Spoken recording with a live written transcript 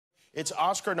It's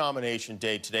Oscar nomination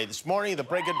day today. This morning, at the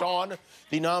break of dawn,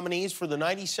 the nominees for the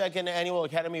 92nd Annual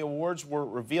Academy Awards were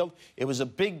revealed. It was a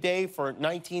big day for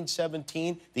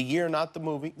 1917, the year, not the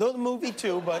movie. Though the movie,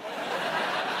 too, but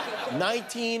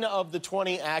 19 of the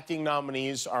 20 acting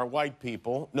nominees are white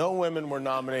people. No women were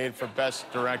nominated for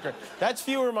Best Director. That's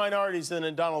fewer minorities than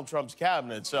in Donald Trump's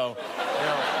cabinet, so, you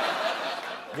know.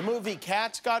 The movie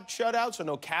Cats got shut out, so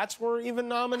no cats were even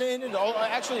nominated. Oh,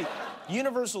 actually,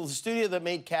 Universal, the studio that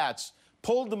made Cats,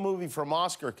 pulled the movie from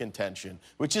Oscar contention,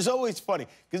 which is always funny,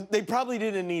 because they probably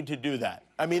didn't need to do that.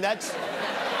 I mean, that's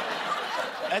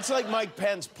like Mike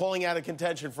Pence pulling out of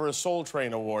contention for a Soul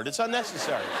Train award. It's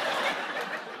unnecessary.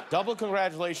 Double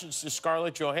congratulations to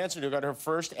Scarlett Johansson, who got her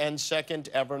first and second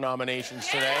ever nominations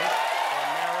today for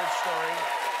Marriage Story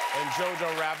and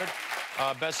Jojo Rabbit.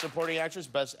 Best Supporting Actress,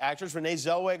 Best Actress. Renee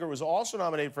Zellweger was also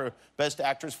nominated for Best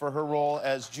Actress for her role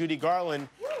as Judy Garland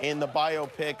in the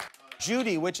biopic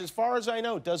Judy, which, as far as I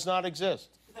know, does not exist.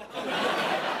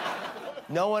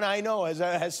 No one I know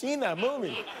has seen that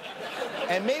movie.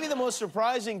 And maybe the most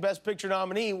surprising Best Picture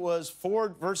nominee was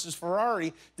Ford versus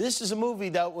Ferrari. This is a movie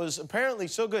that was apparently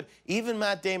so good, even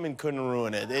Matt Damon couldn't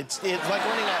ruin it. It's like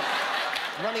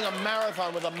running a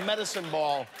marathon with a medicine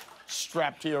ball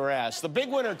strapped to your ass. The big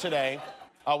winner today,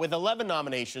 with 11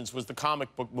 nominations, was the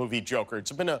comic book movie Joker.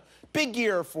 It's been a big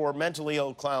year for mentally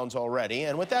ill clowns already.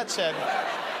 And with that said,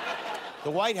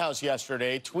 the White House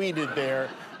yesterday tweeted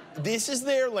this is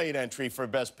their late entry for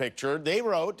Best Picture. They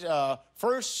wrote,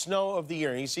 first snow of the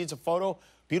year. And you see it's a photo,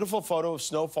 beautiful photo of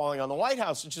snow falling on the White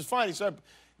House, which is fine, except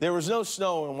there was no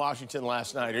snow in Washington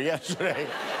last night or yesterday.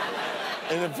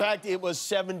 And in fact, it was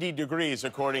 70 degrees,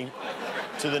 according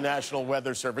to the National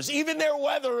Weather Service. Even their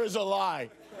weather is a lie.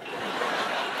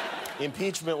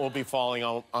 Impeachment will be falling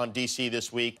on D.C.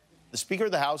 this week. The Speaker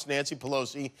of the House, Nancy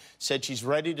Pelosi, said she's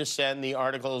ready to send the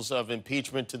articles of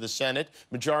impeachment to the Senate.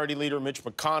 Majority Leader Mitch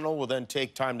McConnell will then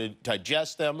take time to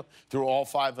digest them through all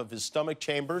 5 of his stomach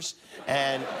chambers.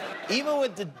 And even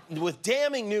with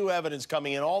damning new evidence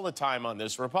coming in all the time on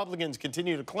this, Republicans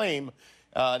continue to claim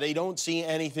they don't see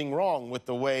anything wrong with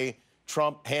the way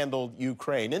Trump handled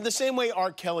Ukraine. In the same way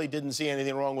R. Kelly didn't see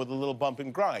anything wrong with a little bump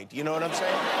and grind. You know what I'm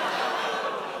saying?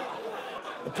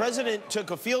 The president took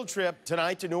a field trip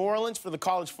tonight to New Orleans for the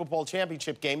college football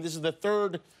championship game. This is the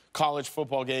 3rd college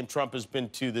football game Trump has been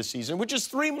to this season, which is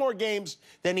 3 more games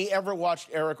than he ever watched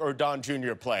Eric or Don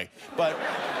Jr. play. But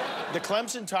the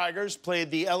Clemson Tigers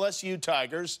played the LSU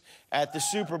Tigers at the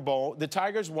Super Bowl. The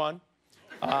Tigers won,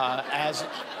 as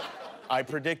I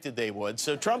predicted they would.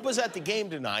 So Trump was at the game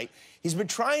tonight. He's been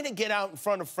trying to get out in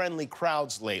front of friendly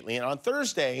crowds lately. And on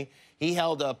Thursday, he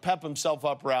held a Pep Himself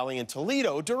Up rally in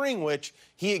Toledo, during which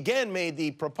he again made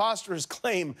the preposterous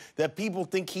claim that people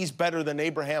think he's better than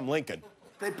Abraham Lincoln.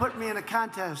 They put me in a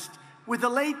contest with the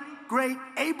late, great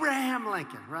Abraham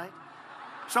Lincoln, right?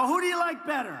 So who do you like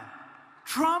better,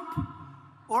 Trump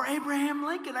or Abraham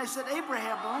Lincoln? I said,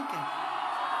 Abraham Lincoln.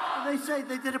 And they say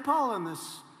they did a poll on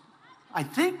this. I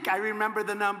think I remember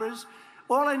the numbers.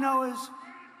 All I know is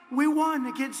we won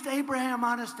against Abraham,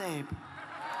 Honest Abe.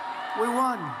 We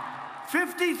won.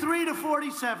 53 to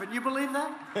 47. You believe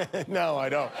that? No, I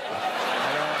don't.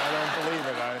 I don't believe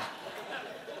it.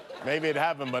 Maybe it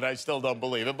happened, but I still don't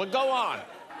believe it. But go on.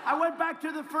 I went back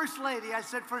to the First Lady. I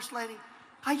said, First Lady,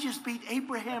 I just beat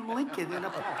Abraham Lincoln in a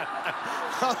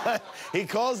poll. He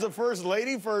calls the First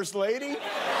Lady First Lady?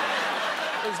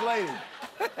 First Lady.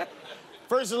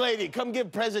 First Lady, come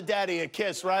give President Daddy a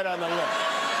kiss right on the lips.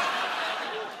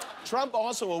 Trump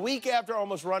also, a week after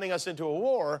almost running us into a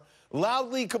war,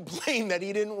 loudly complained that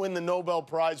he didn't win the Nobel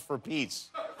Prize for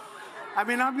Peace. I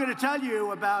mean, I'm going to tell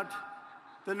you about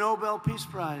the Nobel Peace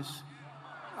Prize.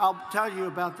 I'll tell you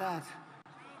about that.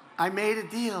 I made a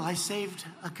deal. I saved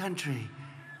a country.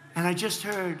 And I just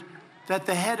heard that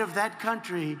the head of that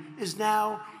country is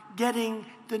now getting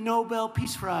the Nobel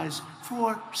Peace Prize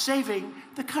for saving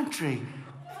the country.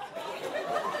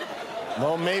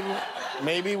 Well,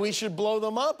 maybe we should blow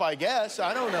them up, I guess.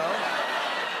 I don't know.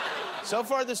 So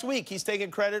far this week, he's taken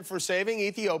credit for saving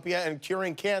Ethiopia and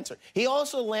curing cancer. He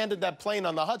also landed that plane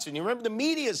on the Hudson. You remember the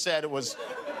media said it was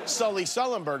Sully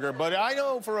Sullenberger, but I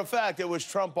know for a fact it was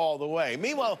Trump all the way.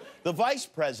 Meanwhile, the vice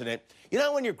president, you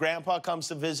know when your grandpa comes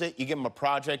to visit, you give him a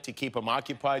project to keep him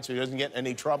occupied so he doesn't get in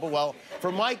any trouble? Well,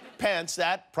 for Mike Pence,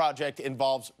 that project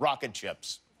involves rocket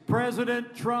ships.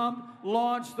 President Trump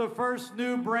launched the first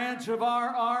new branch of our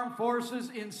armed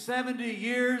forces in 70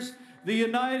 years. The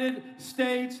United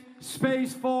States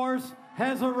Space Force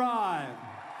has arrived.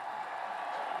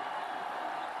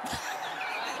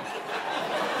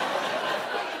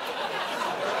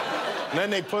 And then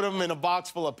they put him in a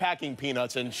box full of packing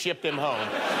peanuts and shipped him home.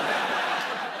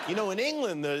 You know, in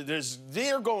England,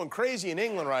 they're going crazy in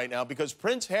England right now because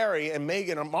Prince Harry and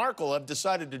Meghan Markle have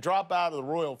decided to drop out of the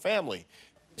royal family.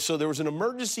 So there was an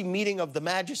emergency meeting of the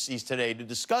Majesties today to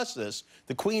discuss this.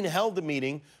 The Queen held the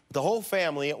meeting with the whole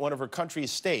family at one of her country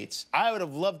estates. I would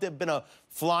have loved to have been a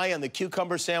fly on the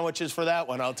cucumber sandwiches for that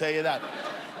one, I'll tell you that.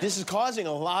 This is causing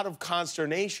a lot of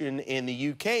consternation in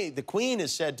the UK. The Queen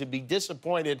is said to be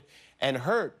disappointed and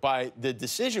hurt by the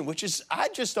decision, which is, I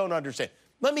just don't understand.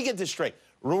 Let me get this straight.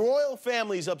 The royal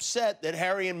family's upset that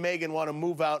Harry and Meghan want to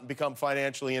move out and become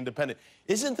financially independent.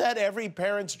 Isn't that every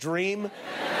parent's dream?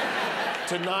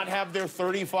 To not have their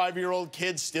 35-year-old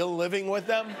kids still living with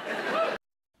them?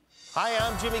 Hi,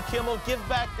 I'm Jimmy Kimmel. Give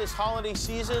back this holiday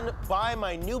season. Buy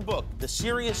my new book, The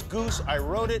Serious Goose. I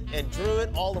wrote it and drew it.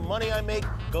 All the money I make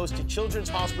goes to children's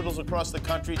hospitals across the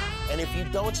country. And if you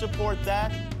don't support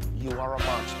that, you are a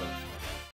monster.